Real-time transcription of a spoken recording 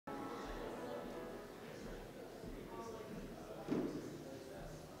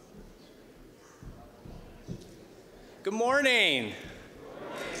Good morning.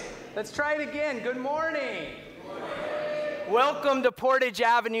 Let's try it again. Good morning. Welcome to Portage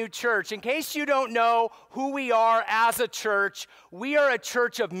Avenue Church. In case you don't know who we are as a church, we are a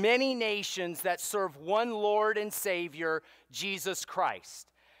church of many nations that serve one Lord and Savior, Jesus Christ.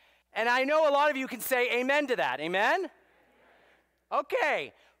 And I know a lot of you can say amen to that. Amen?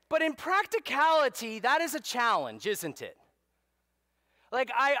 Okay. But in practicality, that is a challenge, isn't it? Like,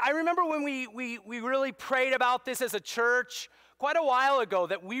 I remember when we really prayed about this as a church quite a while ago,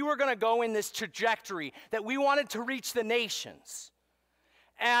 that we were going to go in this trajectory, that we wanted to reach the nations.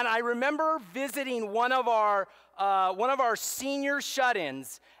 And I remember visiting one of our senior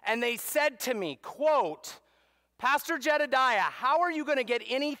shut-ins, and they said to me, quote, "Pastor Jedediah, how are you going to get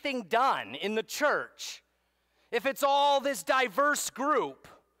anything done in the church if it's all this diverse group?"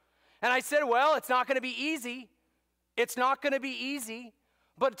 And I said, well, it's not going to be easy. It's not going to be easy.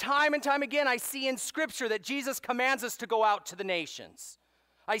 But time and time again, I see in Scripture that Jesus commands us to go out to the nations.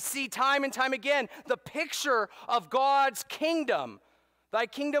 I see time and time again the picture of God's kingdom. Thy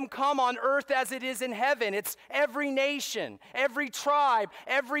kingdom come on earth as it is in heaven. It's every nation, every tribe,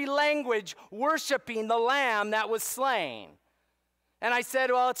 every language worshiping the Lamb that was slain. And I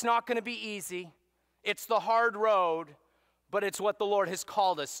said, well, it's not going to be easy. It's the hard road, but it's what the Lord has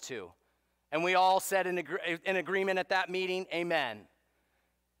called us to. And we all said in agreement at that meeting, amen.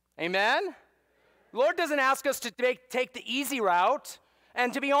 Amen? The Lord doesn't ask us to take the easy route.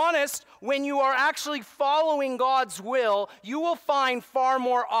 And to be honest, when you are actually following God's will, you will find far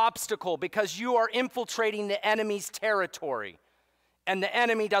more obstacle because you are infiltrating the enemy's territory. And the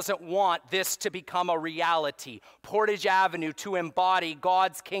enemy doesn't want this to become a reality. Portage Avenue to embody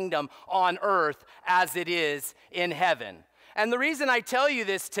God's kingdom on earth as it is in heaven. And the reason I tell you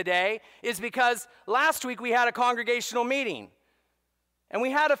this today is because last week we had a congregational meeting. And we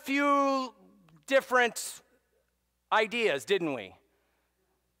had a few different ideas, didn't we?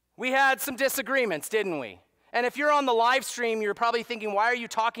 We had some disagreements, didn't we? And if you're on the live stream, you're probably thinking, why are you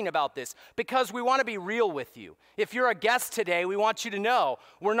talking about this? Because we want to be real with you. If you're a guest today, we want you to know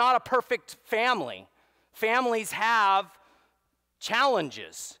we're not a perfect family. Families have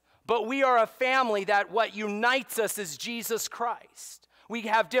challenges, but we are a family that what unites us is Jesus Christ. We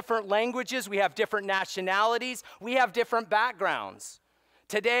have different languages, we have different nationalities, we have different backgrounds.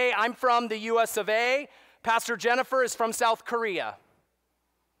 Today, I'm from the US of A. Pastor Jennifer is from South Korea.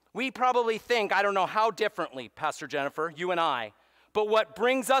 We probably think, I don't know how differently, Pastor Jennifer, you and I, but what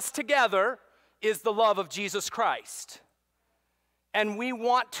brings us together is the love of Jesus Christ. And we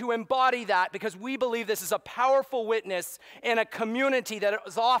want to embody that because we believe this is a powerful witness in a community that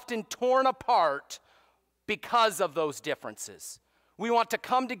is often torn apart because of those differences. We want to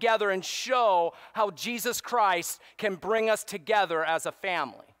come together and show how Jesus Christ can bring us together as a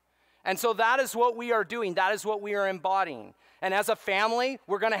family. And so that is what we are doing. That is what we are embodying. And as a family,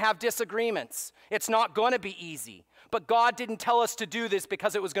 we're going to have disagreements. It's not going to be easy. But God didn't tell us to do this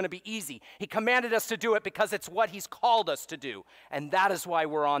because it was going to be easy. He commanded us to do it because it's what He's called us to do. And that is why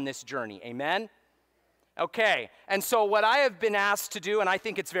we're on this journey. Amen? Okay, and so what I have been asked to do, and I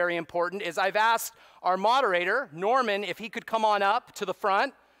think it's very important, is I've asked our moderator, Norman, if he could come on up to the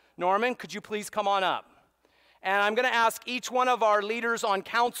front. Norman, could you please come on up? And I'm going to ask each one of our leaders on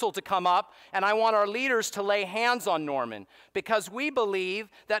council to come up, and I want our leaders to lay hands on Norman, because we believe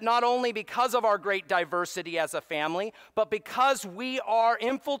that not only because of our great diversity as a family, but because we are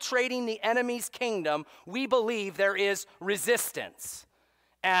infiltrating the enemy's kingdom, we believe there is resistance.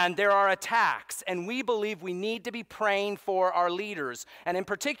 And there are attacks, and we believe we need to be praying for our leaders. And in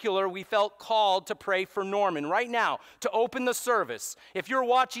particular, we felt called to pray for Norman right now to open the service. If you're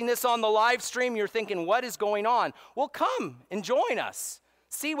watching this on the live stream, you're thinking, what is going on? Well, come and join us.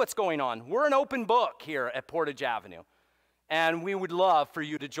 See what's going on. We're an open book here at Portage Avenue, and we would love for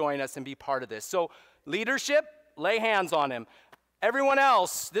you to join us and be part of this. So leadership, lay hands on him. Everyone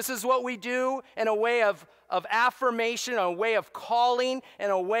else, this is what we do in a way of affirmation, a way of calling,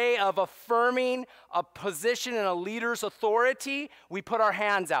 and a way of affirming a position and a leader's authority. We put our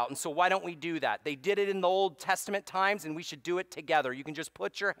hands out, and so why don't we do that? They did it in the Old Testament times, and we should do it together. You can just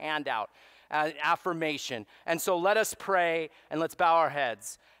put your hand out, affirmation. And so let us pray, and let's bow our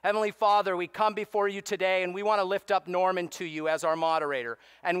heads. Heavenly Father, we come before you today, and we want to lift up Norman to you as our moderator.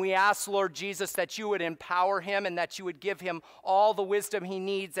 And we ask, Lord Jesus, that you would empower him and that you would give him all the wisdom he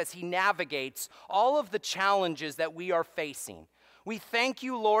needs as he navigates all of the challenges that we are facing. We thank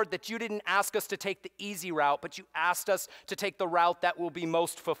you, Lord, that you didn't ask us to take the easy route, but you asked us to take the route that will be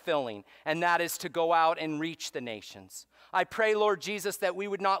most fulfilling, and that is to go out and reach the nations. I pray, Lord Jesus, that we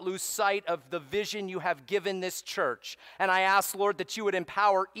would not lose sight of the vision you have given this church. And I ask, Lord, that you would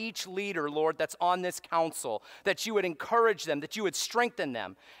empower each leader, Lord, that's on this council, that you would encourage them, that you would strengthen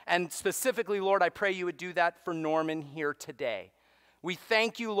them. And specifically, Lord, I pray you would do that for Norman here today. We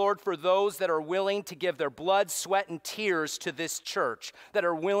thank you, Lord, for those that are willing to give their blood, sweat, and tears to this church, that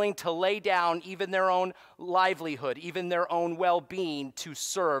are willing to lay down even their own livelihood, even their own well-being to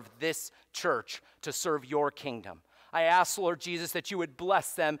serve this church, to serve your kingdom. I ask, Lord Jesus, that you would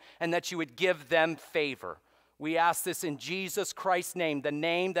bless them and that you would give them favor. We ask this in Jesus Christ's name, the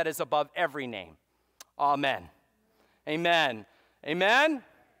name that is above every name. Amen. Amen. Amen.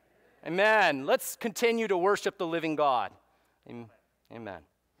 Amen. Let's continue to worship the living God. Amen.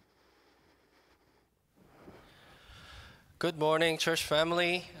 Good morning, church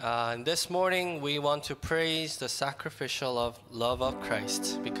family. This morning we want to praise the sacrificial love of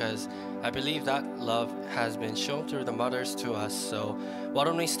Christ, because I believe that love has been shown through the mothers to us. So why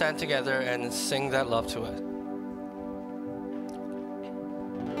don't we stand together and sing that love to us?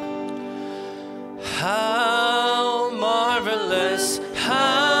 How marvelous,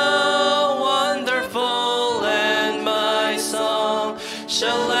 how wonderful, and my song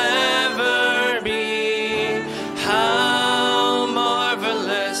shall ever be. How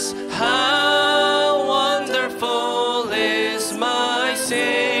marvelous, how wonderful is my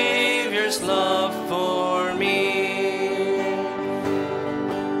Savior's love for me.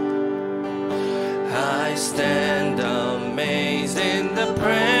 I stand amazed in the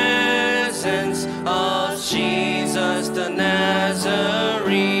presence of Jesus the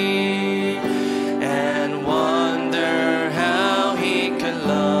Nazarene, and wonder how he could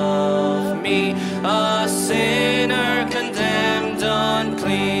love me, a sinner condemned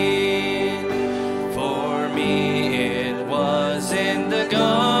unclean. For me it was in the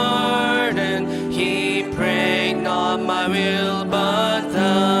garden, he prayed, not my will but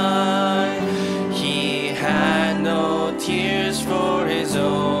thine. He had no tears for his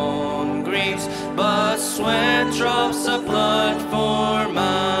own griefs, but sweat drops of blood for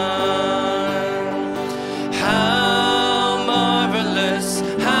mine. How marvelous,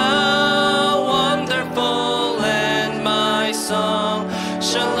 how wonderful, and my song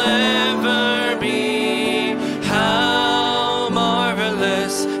shall ever be. How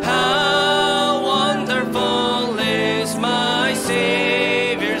marvelous, how wonderful is my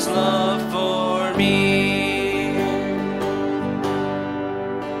Savior's love for me.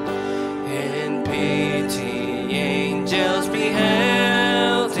 In pity, angels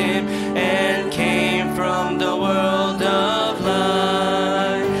beheld him and came from the world of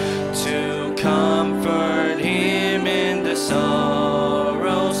light to comfort him in the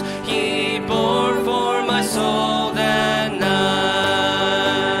sorrows he bore for my soul that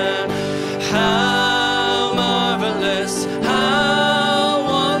night. How marvelous, how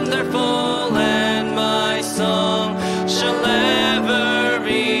wonderful, and my song shall ever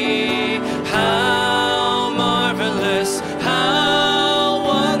be. How marvelous, how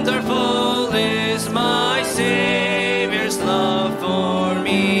wonderful is my Savior's love for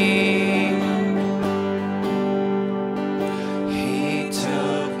me. He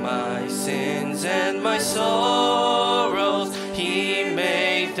took my sins and my sorrows, he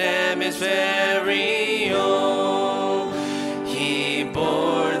made them his very own. He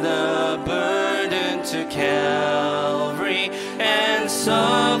bore the burden to Calvary and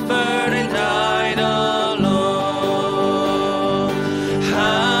suffered and died alone.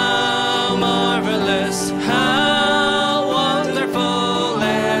 How marvelous, how wonderful,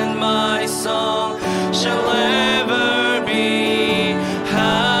 and my song shall ever be.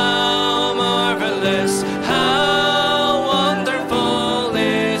 How marvelous, how wonderful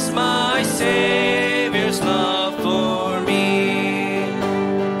is my Savior's love for me.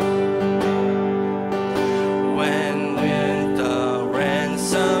 When with the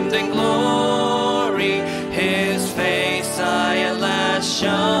ransomed in glory his face I at last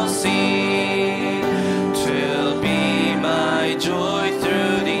shall see, 'twill be my joy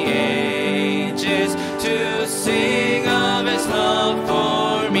through the ages to sing of his love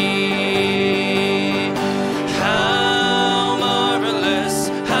for me. How marvelous,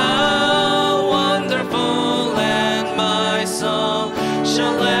 how wonderful, and my song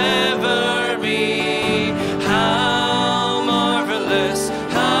shall ever be. How marvelous,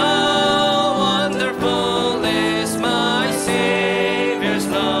 how wonderful is my Savior's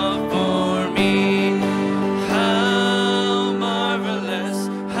love for me. How marvelous,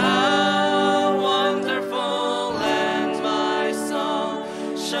 how wonderful, and my song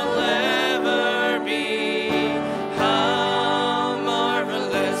shall ever be. How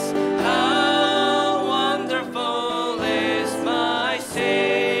marvelous, how wonderful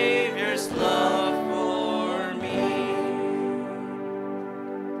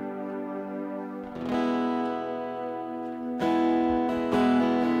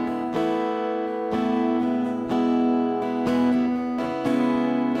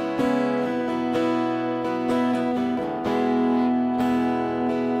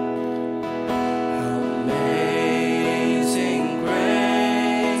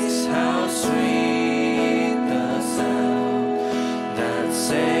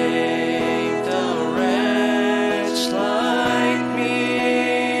saved a wretch like me.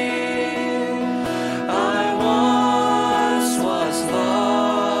 I once was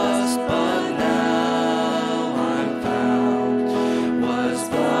lost, but now I'm found. Was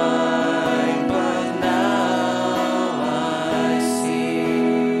blind, but now I see.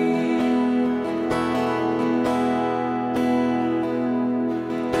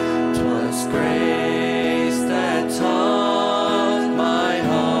 'Twas grace that taught my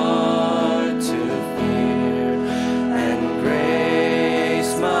heart to fear, and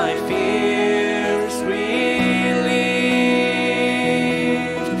grace my fears relieved.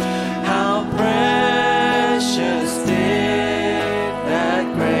 How precious did that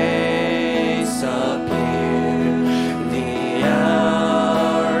grace appear, the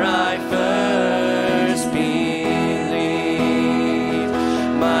hour I first believed.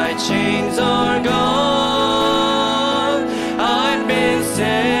 My chains are gone, I've been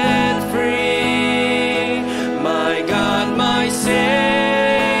set free. My God, my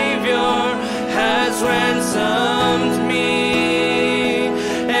Savior has ransomed me.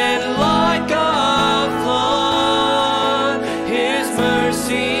 And like a flood, His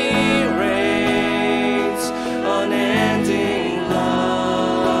mercy reigns, unending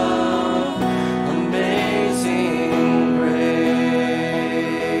love, amazing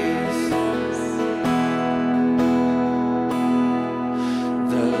grace.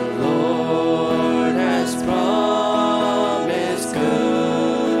 The Lord has promised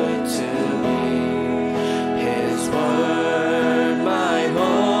good to me. His word my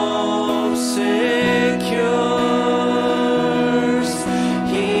hope secures.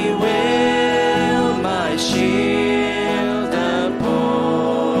 He will my shield and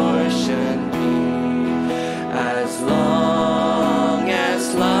portion be, as long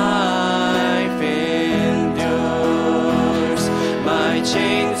as life endures. My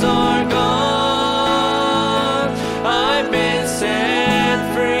chains are gone, I've been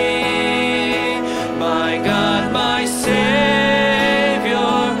set free. My God, my Savior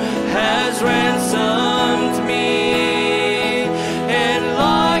has ransomed me. And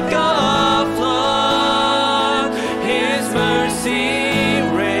like a flood, His mercy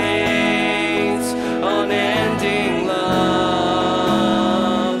reigns, unending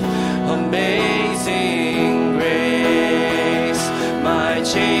love, amazing grace. My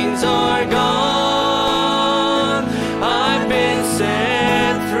chains are gone, I've been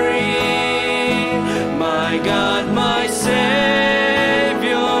set free. My God, my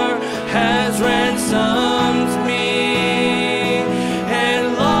Savior has ransomed me. And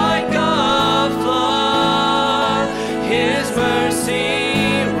like a flood, His mercy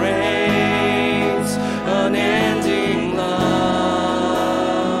reigns, unending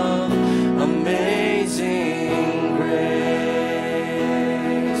love, amazing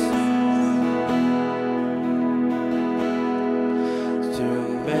grace. Through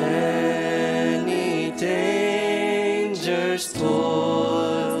many dangers,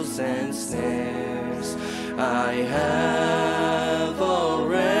 toils, and snares, I have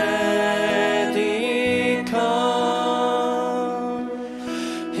already come.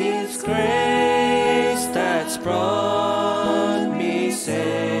 His grace that's brought me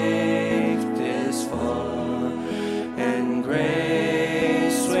safe this far, and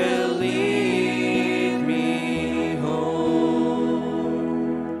grace will lead me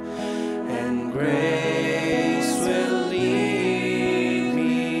home, and grace will lead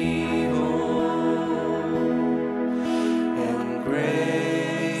me home, and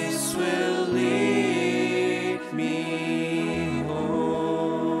grace will lead me home.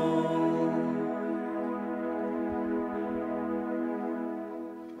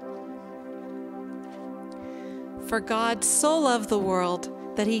 For God so loved the world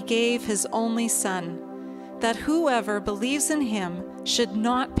that He gave His only Son, that whoever believes in Him should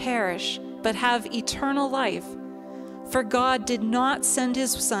not perish, but have eternal life. For God did not send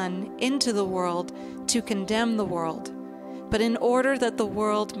His Son into the world to condemn the world, but in order that the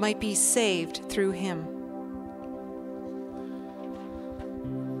world might be saved through Him.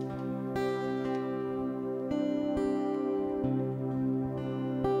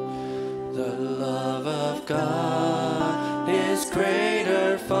 The love of God is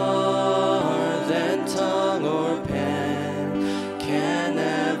greater far than tongue or pen can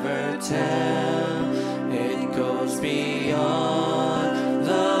ever tell. It goes beyond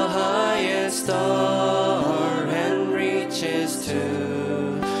the highest star and reaches to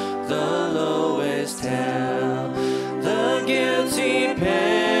the lowest hell.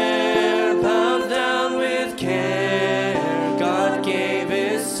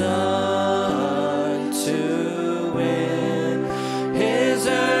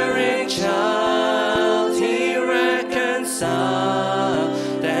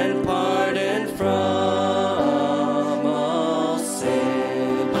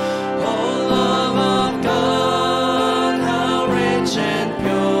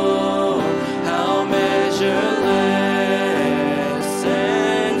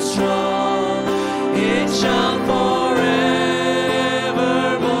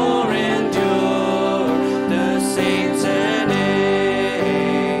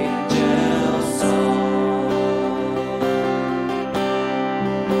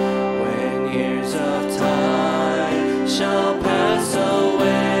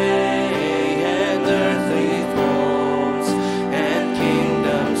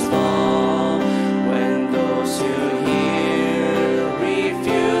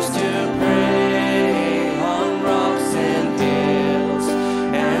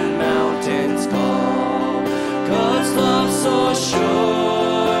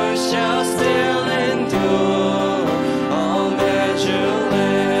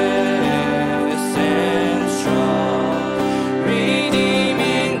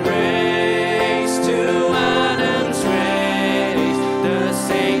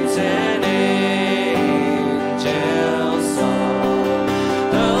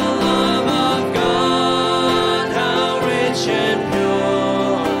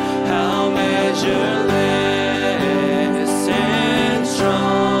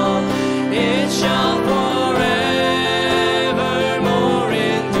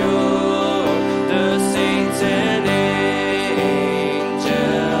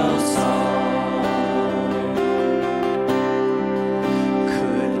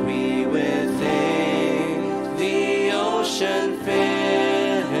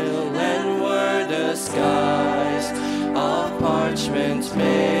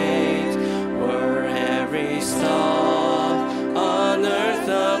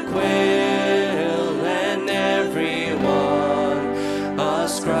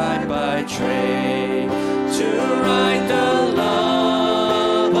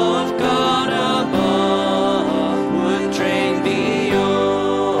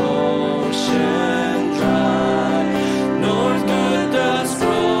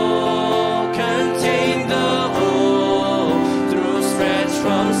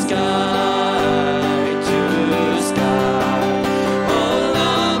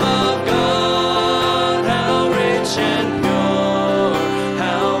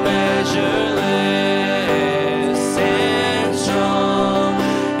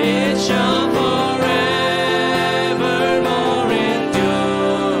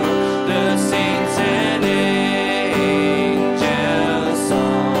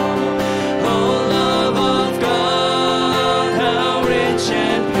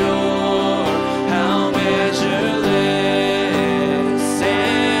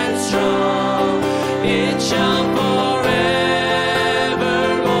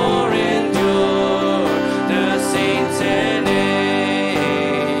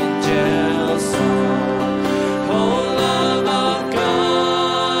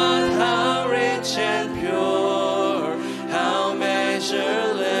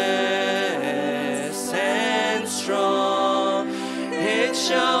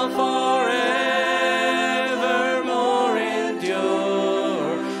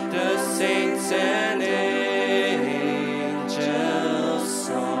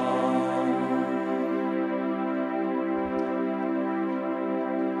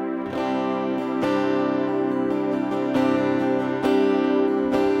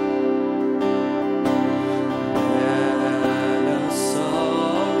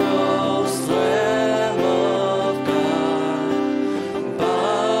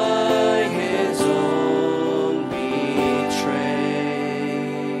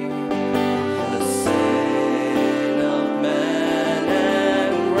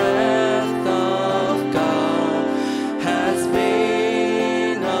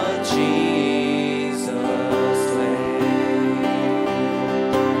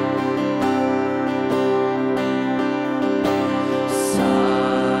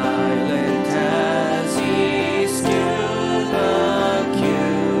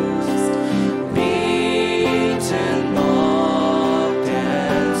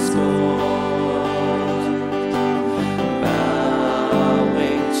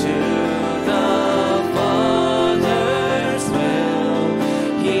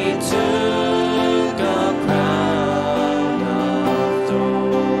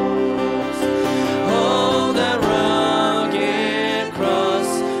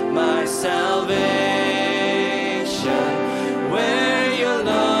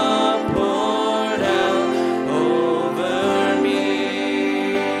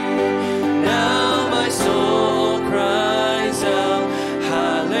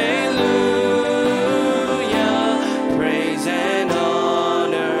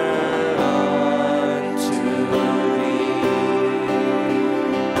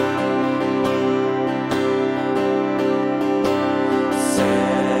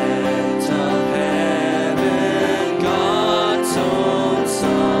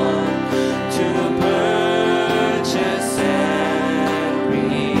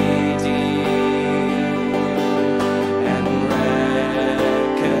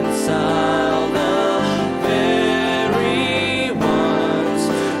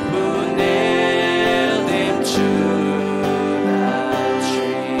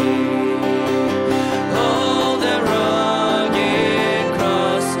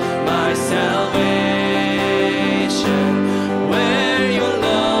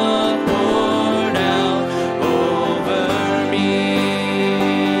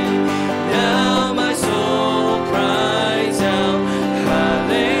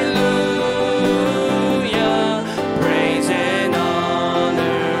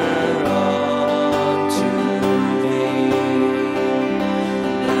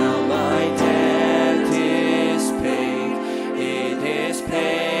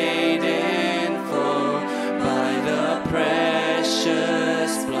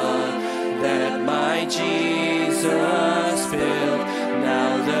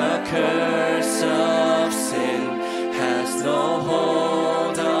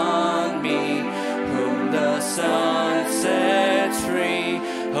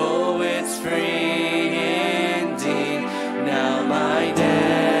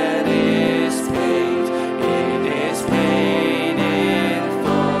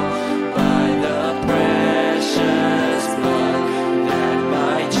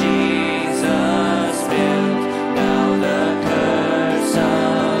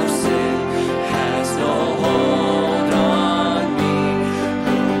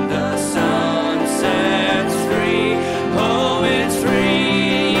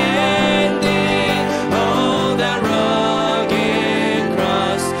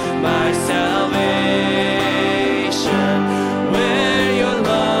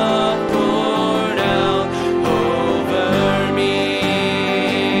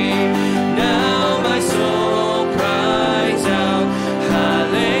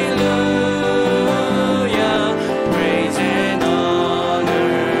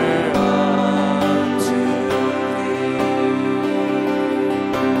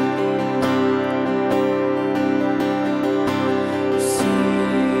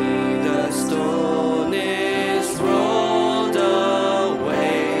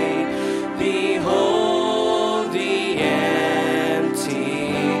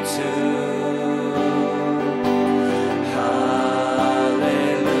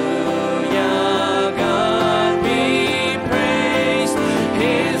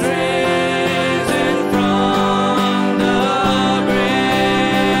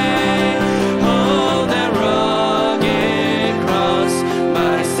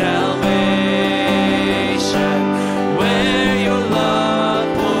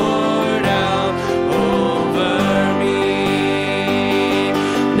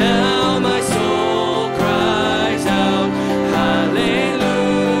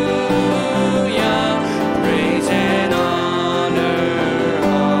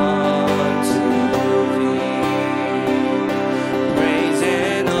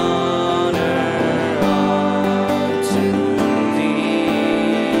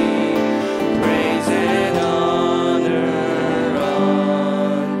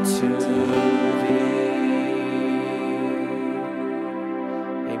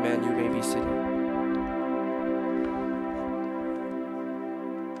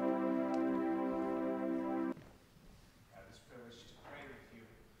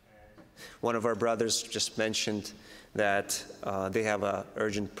 One of our brothers just mentioned that they have an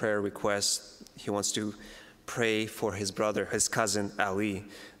urgent prayer request. He wants to pray for his brother, his cousin Ali,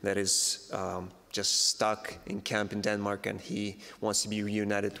 that is just stuck in camp in Denmark, and he wants to be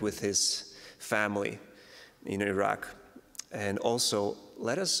reunited with his family in Iraq. And also,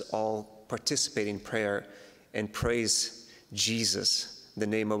 let us all participate in prayer and praise Jesus, the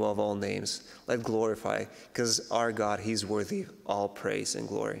name above all names. Let glorify, because our God, he's worthy of all praise and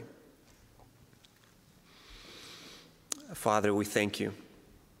glory. Father, we thank you.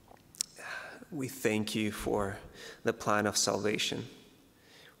 We thank you for the plan of salvation.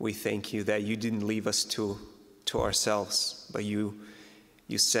 We thank you that you didn't leave us to ourselves, but you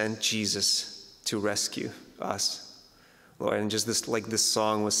sent Jesus to rescue us, Lord. And just this, like this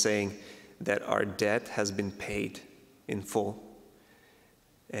song was saying, that our debt has been paid in full,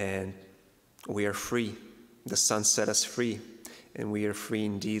 and we are free. The Son set us free, and we are free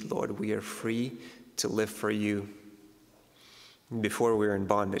indeed, Lord. We are free to live for you. Before we were in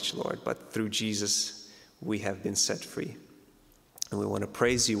bondage, Lord, but through Jesus, we have been set free. And we want to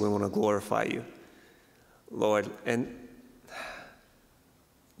praise you, we want to glorify you, Lord. And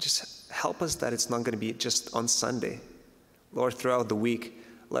just help us that it's not going to be just on Sunday. Lord, throughout the week,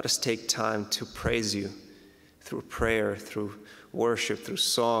 let us take time to praise you through prayer, through worship, through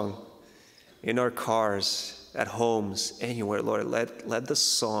song, in our cars, at homes, anywhere, Lord. Let the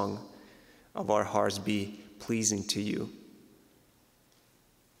song of our hearts be pleasing to you.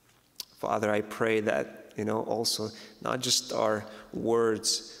 Father, I pray that, also not just our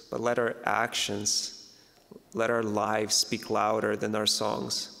words, but let our actions, let our lives speak louder than our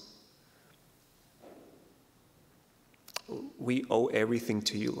songs. We owe everything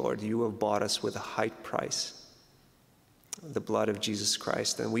to you, Lord. You have bought us with a high price, the blood of Jesus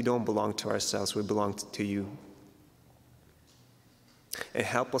Christ, and we don't belong to ourselves, we belong to you. And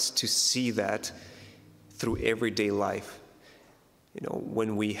help us to see that through everyday life.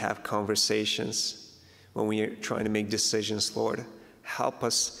 When we have conversations, when we are trying to make decisions, Lord, help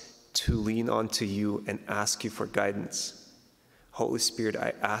us to lean onto you and ask you for guidance. Holy Spirit,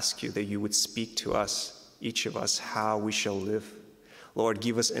 I ask you that you would speak to us, each of us, how we shall live. Lord,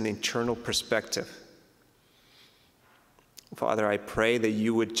 give us an eternal perspective. Father, I pray that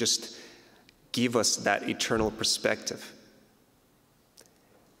you would just give us that eternal perspective,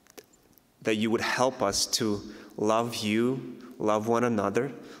 that you would help us to love you, love one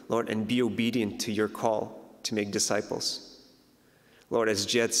another, Lord, and be obedient to your call to make disciples. Lord, as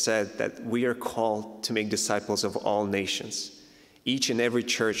Jed said, that we are called to make disciples of all nations. Each and every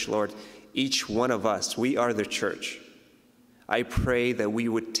church, Lord, each one of us, we are the church. I pray that we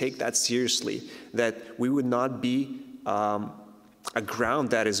would take that seriously, that we would not be a ground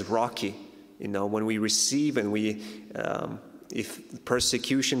that is rocky. When we receive and if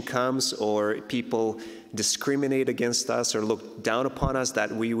persecution comes or people discriminate against us or look down upon us,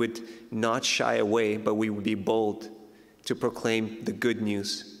 that we would not shy away, but we would be bold to proclaim the good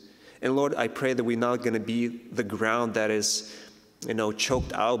news. And Lord, I pray that we're not going to be the ground that is,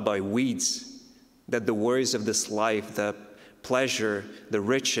 choked out by weeds, that the worries of this life, the pleasure, the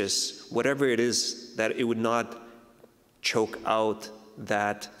riches, whatever it is, that it would not choke out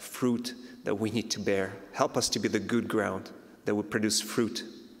that fruit that we need to bear. Help us to be the good ground that would produce fruit.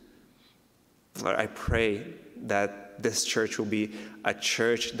 Lord, I pray that this church will be a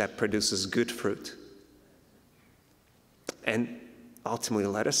church that produces good fruit. And ultimately,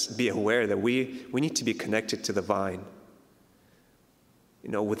 let us be aware that we need to be connected to the vine.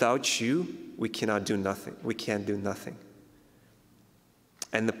 Without you, we cannot do nothing. We can't do nothing.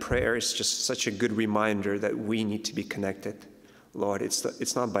 And the prayer is just such a good reminder that we need to be connected. Lord,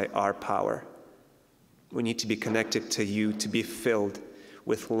 it's not by our power. We need to be connected to you, to be filled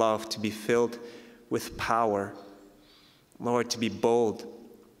with love, to be filled with power. Lord, to be bold.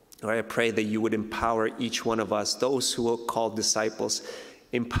 Lord, I pray that you would empower each one of us, those who are called disciples,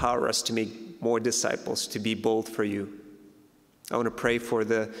 empower us to make more disciples, to be bold for you. I want to pray for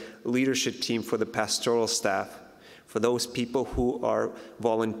the leadership team, for the pastoral staff, for those people who are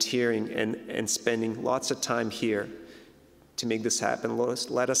volunteering and spending lots of time here to make this happen. Lord,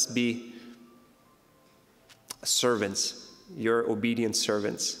 let us be servants, your obedient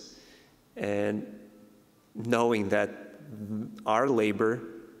servants, and knowing that our labor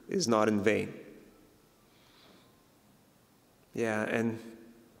is not in vain. Yeah, and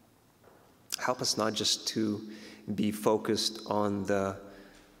help us not just to be focused on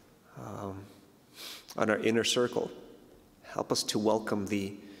on our inner circle. Help us to welcome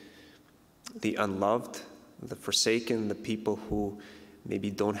the unloved, the forsaken, the people who maybe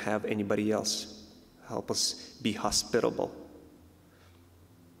don't have anybody else. Help us be hospitable.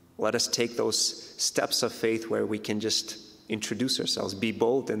 Let us take those steps of faith where we can just introduce ourselves, be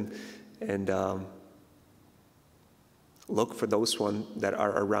bold, and look for those ones that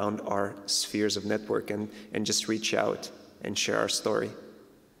are around our spheres of network and just reach out and share our story.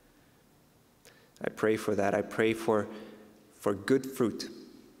 I pray for that. I pray for good fruit.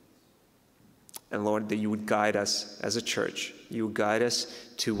 And Lord, that you would guide us as a church. You would guide us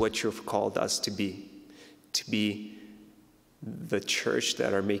to what you've called us to be the church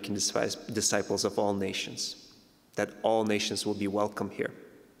that are making disciples of all nations, that all nations will be welcome here.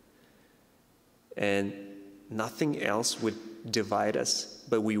 And nothing else would divide us,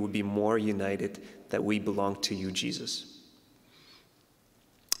 but we would be more united that we belong to you, Jesus.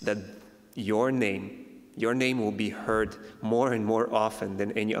 That your name will be heard more and more often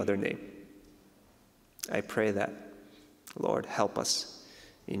than any other name. I pray that. Lord, help us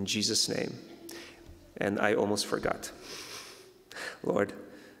in Jesus' name. And I almost forgot. Lord,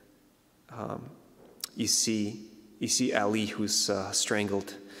 you see Ali, who's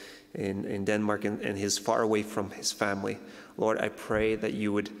strangled in Denmark, and he's far away from his family. Lord, I pray that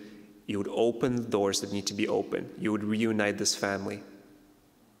you would open the doors that need to be opened. You would reunite this family.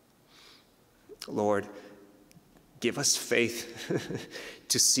 Lord, give us faith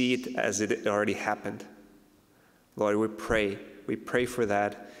to see it as it already happened. Lord, we pray for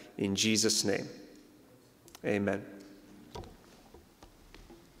that in Jesus' name. Amen.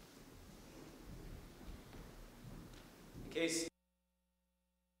 In case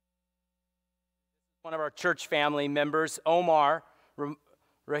one of our church family members, Omar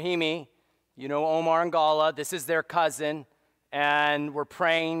Rahimi, you know Omar and Gala, this is their cousin, and we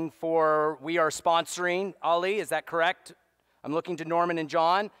are sponsoring Ali, is that correct? I'm looking to Norman and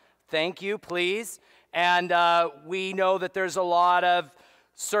John. Thank you, please. And we know that there's a lot of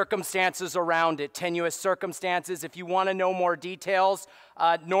circumstances around it, tenuous circumstances. If you want to know more details,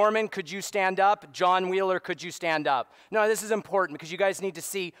 Norman, could you stand up? John Wheeler, could you stand up? No, this is important because you guys need to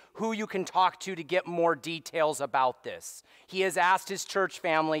see who you can talk to get more details about this. He has asked his church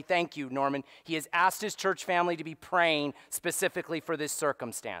family, thank you, Norman, he has asked his church family to be praying specifically for this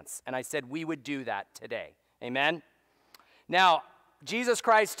circumstance. And I said we would do that today. Amen? Now, Jesus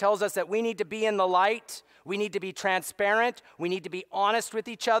Christ tells us that we need to be in the light, we need to be transparent, we need to be honest with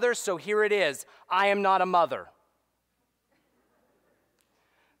each other, so here it is. I am not a mother.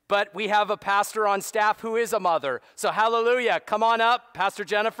 But we have a pastor on staff who is a mother. So hallelujah, come on up. Pastor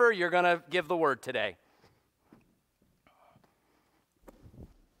Jennifer, you're going to give the word today.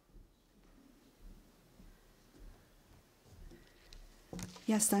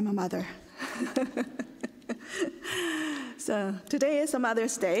 Yes, I'm a mother. So today is a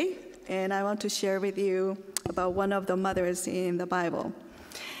Mother's Day, and I want to share with you about one of the mothers in the Bible.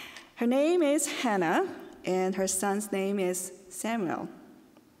 Her name is Hannah, and her son's name is Samuel.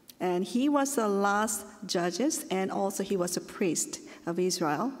 And he was the last judges, and also he was a priest of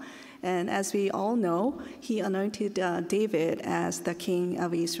Israel. And as we all know, he anointed David as the king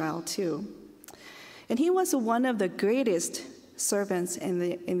of Israel too. And he was one of the greatest servants in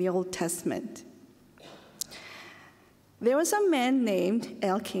the Old Testament. There was a man named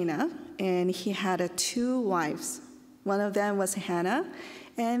Elkanah, and he had 2 wives. One of them was Hannah,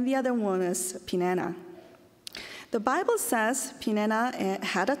 and the other one was Peninnah. The Bible says Peninnah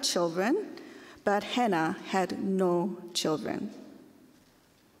had children, but Hannah had no children.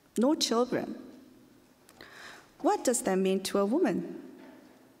 No children. What does that mean to a woman?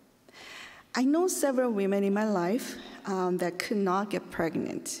 I know several women in my life that could not get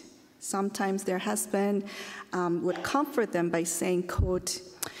pregnant. Sometimes their husband would comfort them by saying, quote,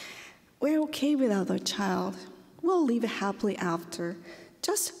 "We're okay without a child. We'll live happily after,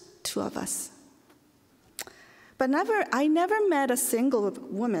 just 2 of us." But I never met a single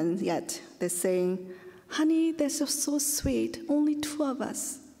woman yet that's saying, "Honey, that's so sweet, only 2 of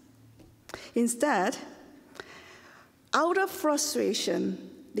us." Instead, out of frustration,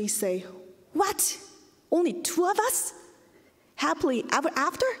 they say, "What? Only 2 of us? Happily ever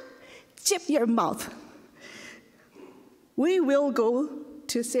after? Chip your mouth. We will go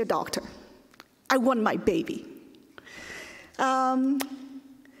to see a doctor. I want my baby."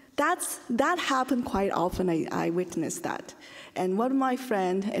 That happened quite often. I witnessed that. And one of my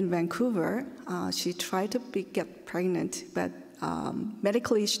friends in Vancouver, she tried to get pregnant, but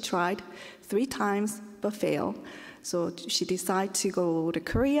medically she tried 3 times but failed. So she decided to go to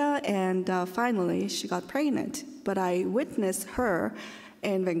Korea, and finally she got pregnant. But I witnessed her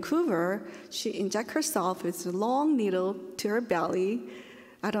in Vancouver. She injected herself with a long needle to her belly,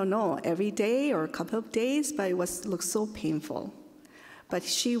 I don't know, every day or a couple of days, but it looked so painful. But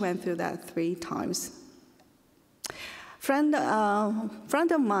she went through that 3 times. Friend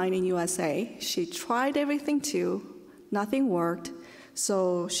of mine in USA, she tried everything too, nothing worked,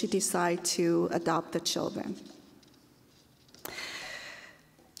 so she decided to adopt the children.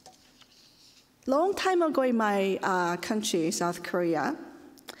 Long time ago in my country, South Korea,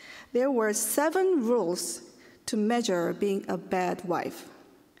 there were 7 rules to measure being a bad wife.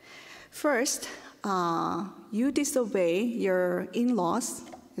 First, you disobey your in-laws,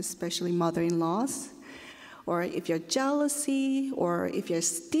 especially mother-in-laws, or if you're jealousy, or if you're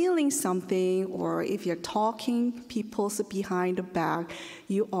stealing something, or if you're talking people's behind the back,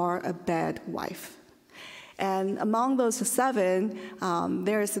 you are a bad wife. And among those 7,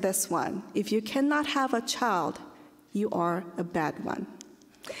 there is this one. If you cannot have a child, you are a bad one.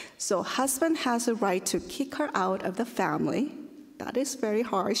 So husband has a right to kick her out of the family. That is very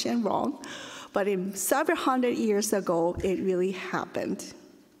harsh and wrong. But in several hundred years ago, it really happened.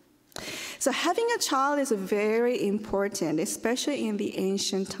 So having a child is very important, especially in the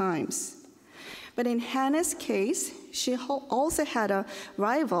ancient times. But in Hannah's case, she also had a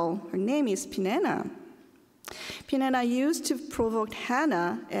rival. Her name is Peninnah. Peninnah used to provoke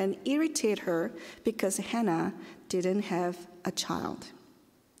Hannah and irritate her because Hannah didn't have a child.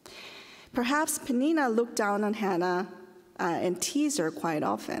 Perhaps Peninnah looked down on Hannah and teased her quite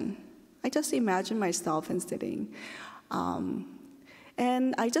often. I just imagine myself and sitting.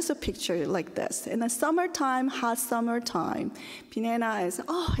 And I just picture it like this. In the summertime, hot summertime, Peninnah is,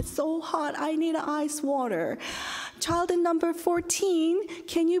 oh, it's so hot, I need ice water. Child number 14,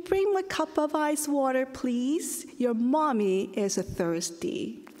 can you bring me a cup of ice water, please? Your mommy is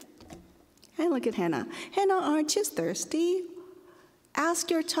thirsty. And look at Hannah. Hannah, aren't you thirsty?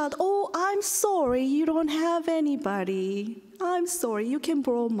 Ask your child, oh, I'm sorry, you don't have anybody. I'm sorry, you can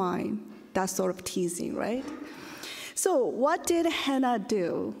borrow mine. That sort of teasing, right? So what did Hannah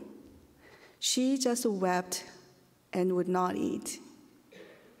do? She just wept and would not eat.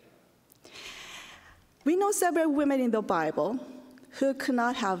 We know several women in the Bible who could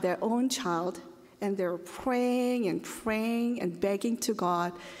not have their own child, and they were praying and begging to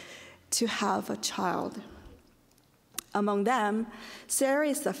God to have a child. Among them, Sarah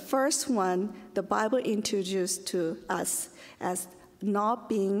is the first one the Bible introduced to us as not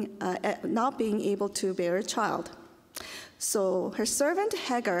being able to bear a child. So her servant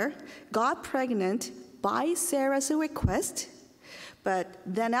Hagar got pregnant by Sarah's request, but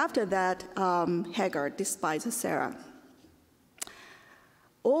then after that, Hagar despised Sarah.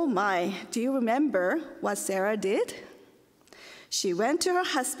 Oh my, do you remember what Sarah did? She went to her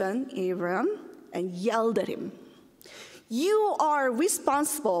husband, Abram, and yelled at him. You are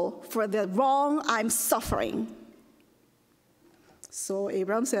responsible for the wrong I'm suffering. So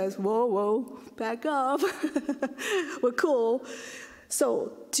Abram says, whoa, back up. We're cool.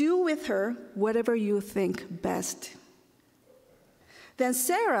 So do with her whatever you think best. Then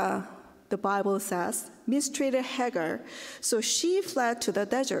Sarah, the Bible says, mistreated Hagar, so she fled to the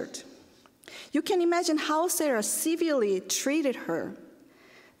desert. You can imagine how Sarah severely treated her.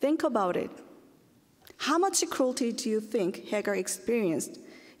 Think about it. How much cruelty do you think Hagar experienced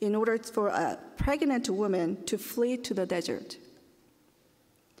in order for a pregnant woman to flee to the desert?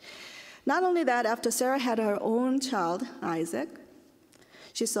 Not only that, after Sarah had her own child, Isaac,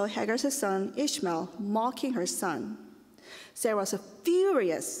 she saw Hagar's son, Ishmael, mocking her son. Sarah was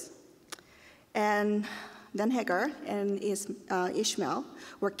furious. And then Hagar and Ishmael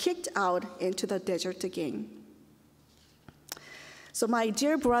were kicked out into the desert again. So my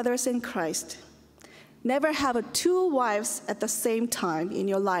dear brothers in Christ, never have 2 wives at the same time in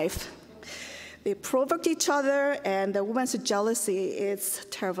your life. They provoked each other, and the woman's jealousy is a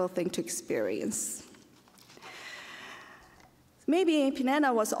terrible thing to experience. Maybe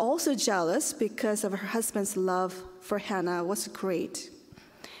Peninnah was also jealous because of her husband's love for Hannah was great.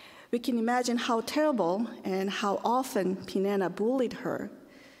 We can imagine how terrible and how often Peninnah bullied her.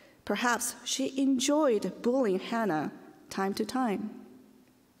 Perhaps she enjoyed bullying Hannah time to time.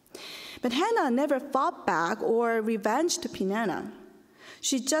 But Hannah never fought back or revenged Peninnah.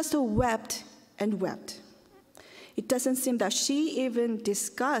 She just wept and wept. It doesn't seem that she even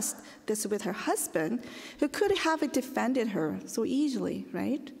discussed this with her husband, who could have defended her so easily,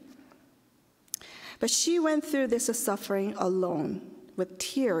 right? But she went through this suffering alone, with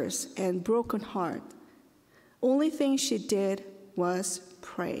tears and broken heart. Only thing she did was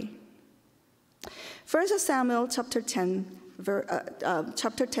pray. 1 Samuel chapter 10,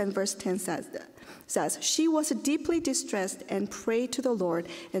 verse 10 says, she was deeply distressed and prayed to the Lord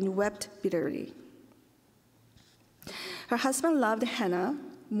and wept bitterly. Her husband loved Hannah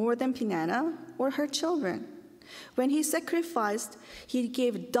more than Peninnah or her children. When he sacrificed, he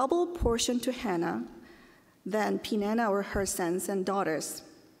gave double portion to Hannah, than Peninnah or her sons and daughters.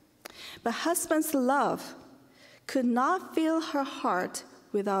 But husband's love could not fill her heart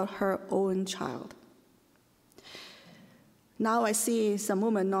without her own child. Now I see some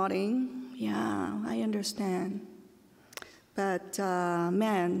women nodding. Yeah, I understand. But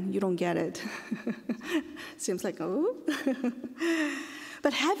man, you don't get it. Seems like, oh.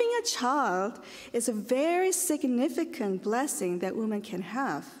 But having a child is a very significant blessing that women can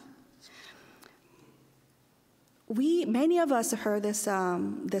have. Many of us heard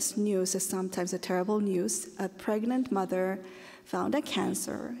this news, is sometimes a terrible news. A pregnant mother found a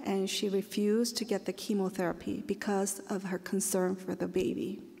cancer, and she refused to get the chemotherapy because of her concern for the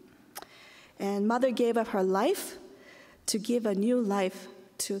baby. And mother gave up her life to give a new life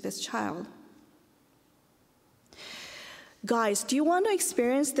to this child. Guys, do you want to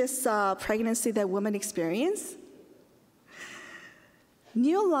experience this pregnancy that women experience?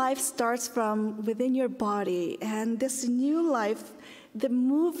 New life starts from within your body, and this new life, the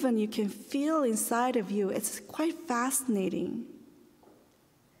movement you can feel inside of you, it's quite fascinating.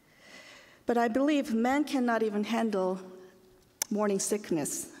 But I believe men cannot even handle morning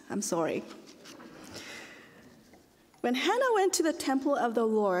sickness. I'm sorry. When Hannah went to the temple of the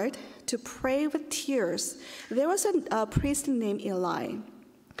Lord to pray with tears, there was a priest named Eli.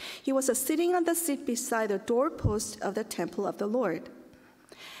 He was sitting on the seat beside the doorpost of the temple of the Lord.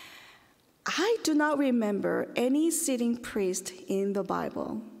 I do not remember any sitting priest in the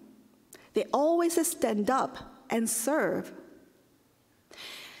Bible. They always stand up and serve.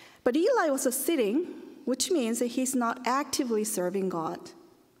 But Eli was sitting, which means that he's not actively serving God.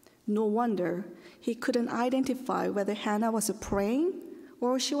 No wonder he couldn't identify whether Hannah was praying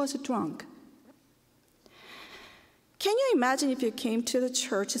or she was drunk. Can you imagine if you came to the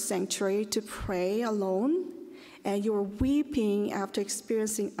church sanctuary to pray alone and you were weeping after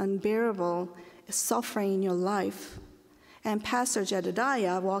experiencing unbearable suffering in your life, and Pastor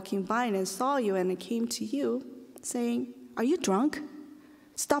Jedediah walking by and saw you and came to you saying, "Are you drunk?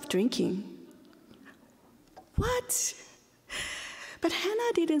 Stop drinking." What? But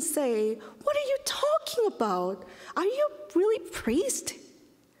Hannah didn't say, "What are you talking about? Are you really priest?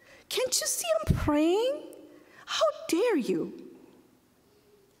 Can't you see I'm praying? How dare you?"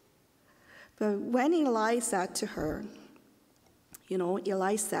 But when Eli said to her,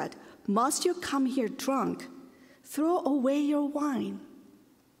 Eli said, "Must you come here drunk? Throw away your wine."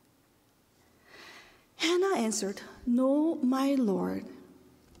 Hannah answered, "No, my Lord."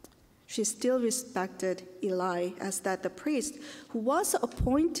 She still respected Eli as the priest who was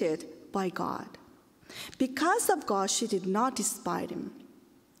appointed by God. Because of God, she did not despise him.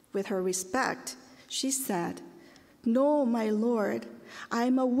 With her respect, she said, "No, my Lord, I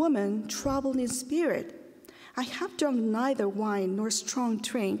am a woman troubled in spirit. I have drunk neither wine nor strong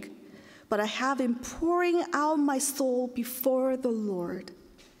drink, but I have been pouring out my soul before the Lord."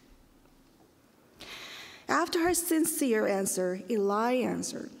 After her sincere answer, Eli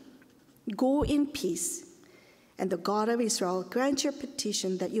answered, "Go in peace, and the God of Israel grant your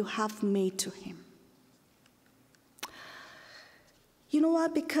petition that you have made to him." You know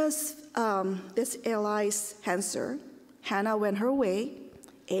what? Because this Eli's answer, Hannah went her way,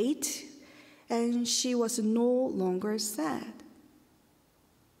 ate, and she was no longer sad.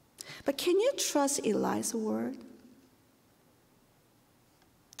 But can you trust Eli's word?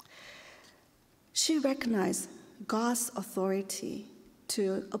 She recognized God's authority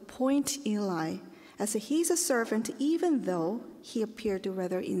to appoint Eli as he's a servant, even though he appeared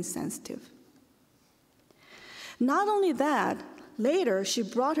rather insensitive. Not only that, later she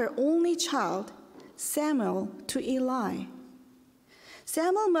brought her only child, Samuel, to Eli.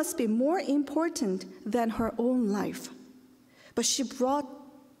 Samuel must be more important than her own life, but she brought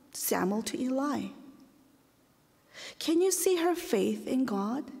Samuel to Eli. Can you see her faith in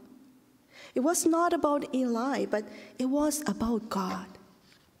God? It was not about Eli, but it was about God.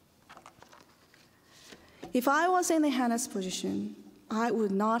 If I was in Hannah's position, I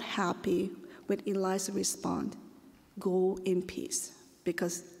would not happy with Eli's response, "Go in peace,"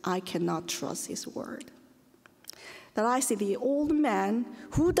 because I cannot trust his word. That I see the old man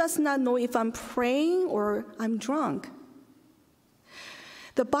who does not know if I'm praying or I'm drunk.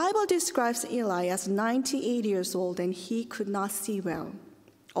 The Bible describes Eli as 98 years old, and he could not see well.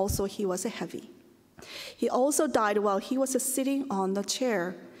 Also, he was heavy. He also died while he was sitting on the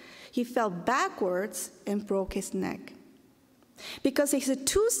chair. He fell backwards and broke his neck. Because his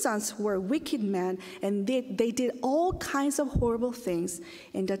two sons were wicked men, and they did all kinds of horrible things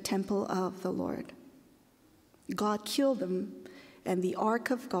in the temple of the Lord. God killed them, and the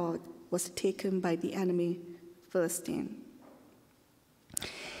ark of God was taken by the enemy Philistine.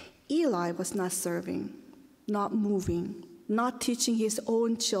 Eli was not serving, not moving, not teaching his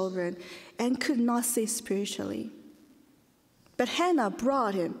own children, and could not say spiritually. But Hannah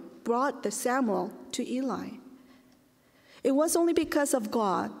brought the Samuel to Eli. It was only because of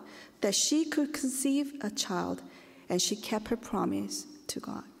God that she could conceive a child, and she kept her promise to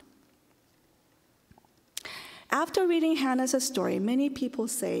God. After reading Hannah's story, many people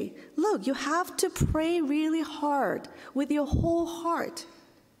say, look, you have to pray really hard with your whole heart.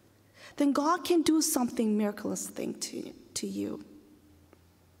 Then God can do something miraculous thing to you.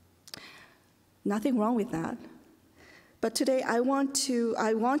 Nothing wrong with that. But today I want you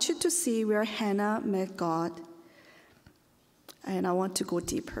to see where Hannah met God. And I want to go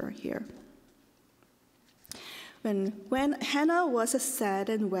deeper here. When Hannah was sad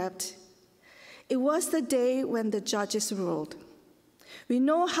and wept, it was the day when the judges ruled. We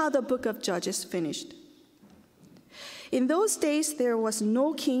know how the book of Judges finished. In those days, there was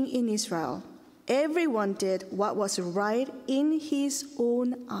no king in Israel. Everyone did what was right in his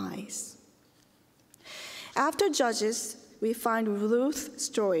own eyes. After Judges, we find Ruth's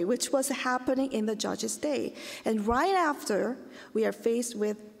story, which was happening in the Judges' day. And right after, we are faced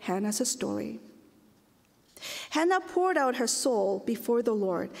with Hannah's story. Hannah poured out her soul before the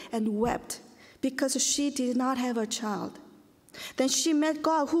Lord and wept because she did not have a child. Then she met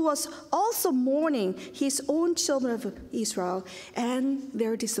God, who was also mourning his own children of Israel and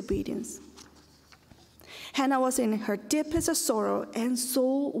their disobedience. Hannah was in her deepest sorrow, and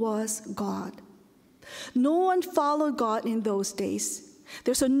so was God. No one followed God in those days.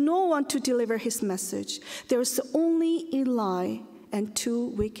 There's no one to deliver his message. There's only Eli and 2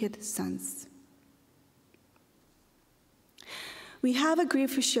 wicked sons. We have a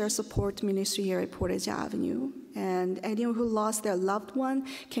Grief We Share support ministry here at Portage Avenue, and anyone who lost their loved one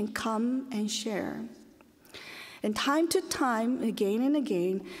can come and share. And time to time, again and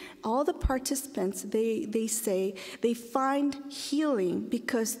again, all the participants, they say they find healing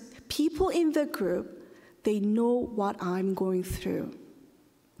because people in the group, they know what I'm going through.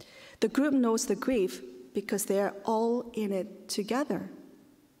 The group knows the grief because they're all in it together.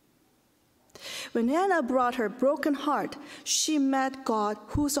 When Hannah brought her broken heart, she met God,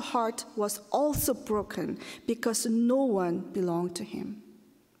 whose heart was also broken because no one belonged to him.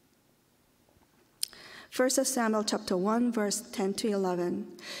 1 Samuel chapter 1, verse 10 to 11.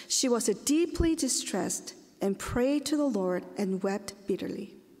 She was deeply distressed and prayed to the Lord and wept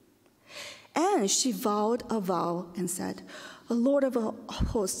bitterly. And she vowed a vow and said, O Lord of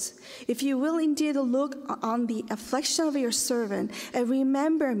hosts, if you will indeed look on the affliction of your servant and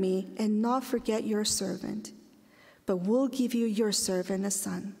remember me and not forget your servant, but will give you your servant a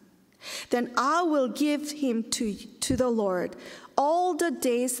son, then I will give him to the Lord all the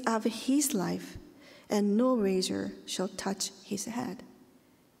days of his life, and no razor shall touch his head.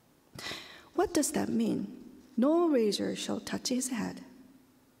 What does that mean? No razor shall touch his head.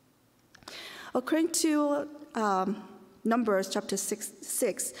 According to Numbers chapter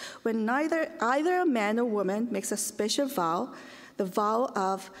 6, when either a man or woman makes a special vow, the vow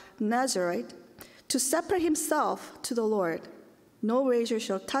of Nazarite, to separate himself to the Lord, no razor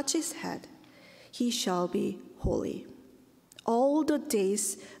shall touch his head. He shall be holy. All the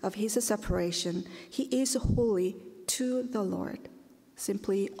days of his separation, he is holy to the Lord.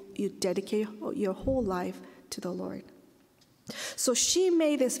 Simply, you dedicate your whole life to the Lord. So she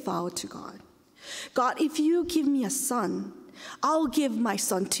made this vow to God. God, if you give me a son, I'll give my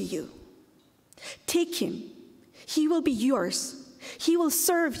son to you. Take him. He will be yours. He will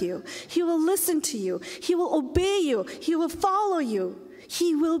serve you. He will listen to you. He will obey you. He will follow you.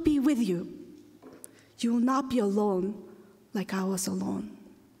 He will be with you. You will not be alone like I was alone.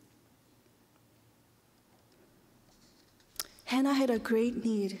 Hannah had a great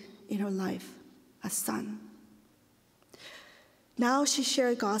need in her life, a son. Now she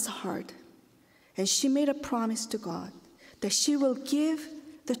shared God's heart. And she made a promise to God that she will give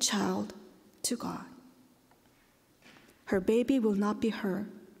the child to God. Her baby will not be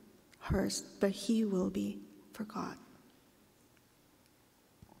hers, but he will be for God.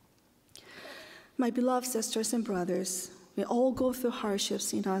 My beloved sisters and brothers, we all go through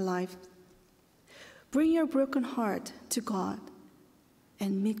hardships in our life. Bring your broken heart to God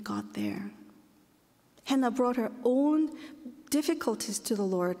and meet God there. Hannah brought her own difficulties to the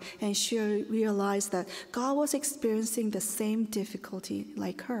Lord, and she realized that God was experiencing the same difficulty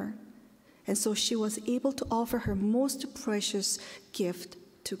like her. And so she was able to offer her most precious gift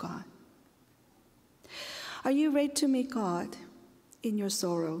to God. Are you ready to meet God in your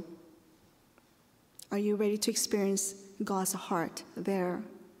sorrow? Are you ready to experience God's heart there?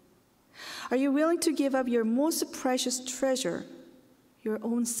 Are you willing to give up your most precious treasure, your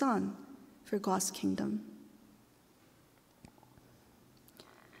own son, for God's kingdom?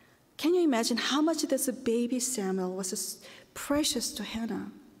 Can you imagine how much this baby Samuel was precious to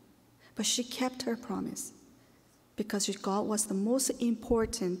Hannah? But she kept her promise because God was the most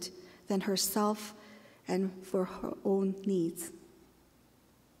important than herself and for her own needs.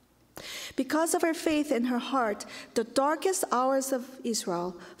 Because of her faith in her heart, the darkest hours of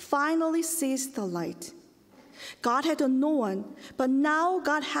Israel finally sees the light. God had no one, but now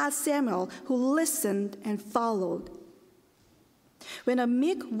God had Samuel who listened and followed. When a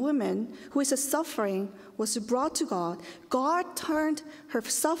meek woman who is suffering was brought to God, God turned her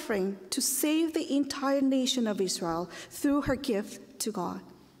suffering to save the entire nation of Israel through her gift to God,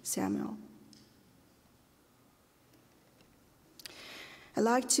 Samuel. I'd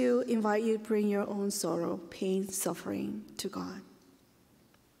like to invite you to bring your own sorrow, pain, suffering to God.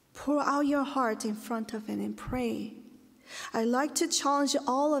 Pour out your heart in front of Him and pray. I'd like to challenge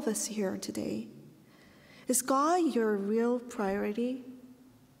all of us here today. Is God your real priority?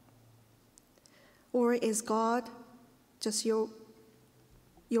 Or is God just your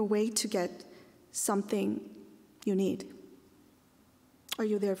way to get something you need? Are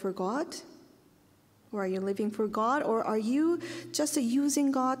you there for God? Or are you living for God? Or are you just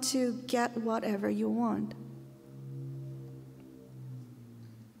using God to get whatever you want?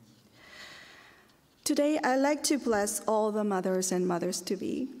 Today, I'd like to bless all the mothers and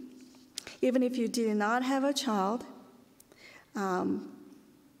mothers-to-be. Even if you did not have a child,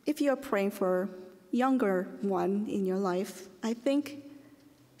 if you are praying for a younger one in your life, I think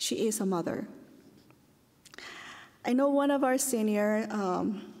she is a mother. I know one of our seniors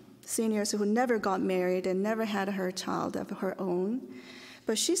who never got married and never had her child of her own,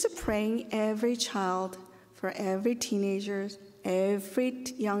 but she's praying every child, for every teenager, every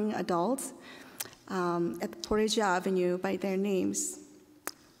young adult at Portage Avenue by their names.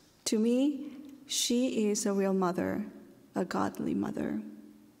 To me, she is a real mother, a godly mother.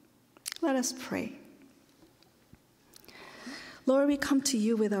 Let us pray. Lord, we come to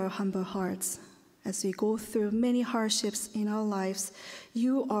you with our humble hearts. As we go through many hardships in our lives,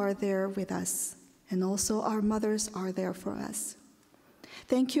 you are there with us, and also our mothers are there for us.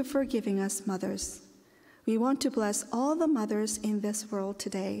 Thank you for giving us mothers. We want to bless all the mothers in this world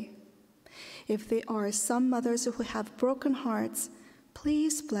today. If there are some mothers who have broken hearts,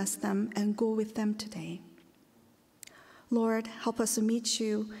 please bless them and go with them today. Lord, help us to meet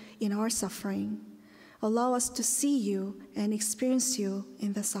you in our suffering. Allow us to see you and experience you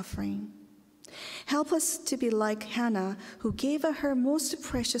in the suffering. Help us to be like Hannah, who gave her most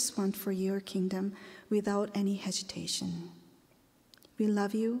precious one for your kingdom without any hesitation. We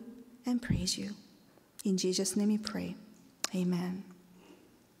love you and praise you. In Jesus' name we pray. Amen.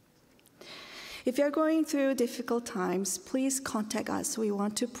 If you're going through difficult times, please contact us. We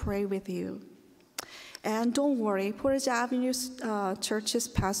want to pray with you. And don't worry, Portage Avenue Church's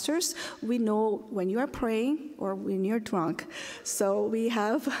pastors, we know when you are praying or when you're drunk. So we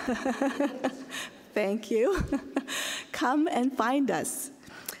have, thank you. Come and find us.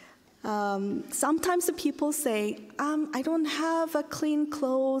 Sometimes the people say, I don't have a clean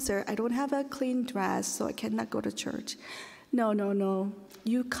clothes or I don't have a clean dress, so I cannot go to church. No.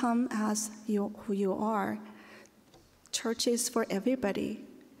 You come as who you are. Church is for everybody.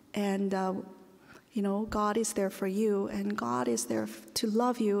 And God is there for you, and God is there to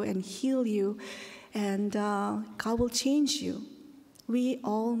love you and heal you, and God will change you. We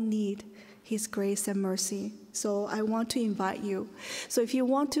all need His grace and mercy. So I want to invite you. So if you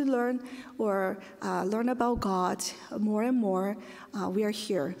want to learn about God more and more, we are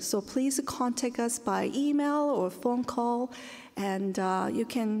here. So please contact us by email or phone call, and you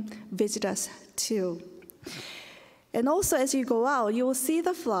can visit us too. And also, as you go out, you will see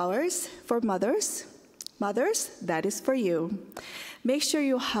the flowers for mothers. Mothers, that is for you. Make sure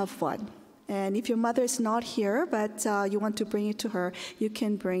you have one. And if your mother is not here, but you want to bring it to her, you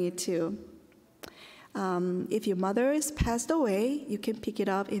can bring it too. If your mother is passed away, you can pick it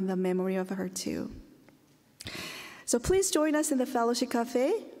up in the memory of her too. So please join us in the Fellowship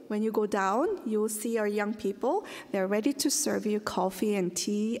Cafe. When you go down, you will see our young people. They're ready to serve you coffee and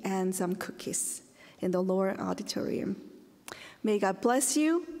tea and some cookies in the lower auditorium. May God bless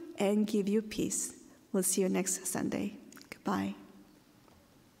you and give you peace. We'll see you next Sunday. Goodbye.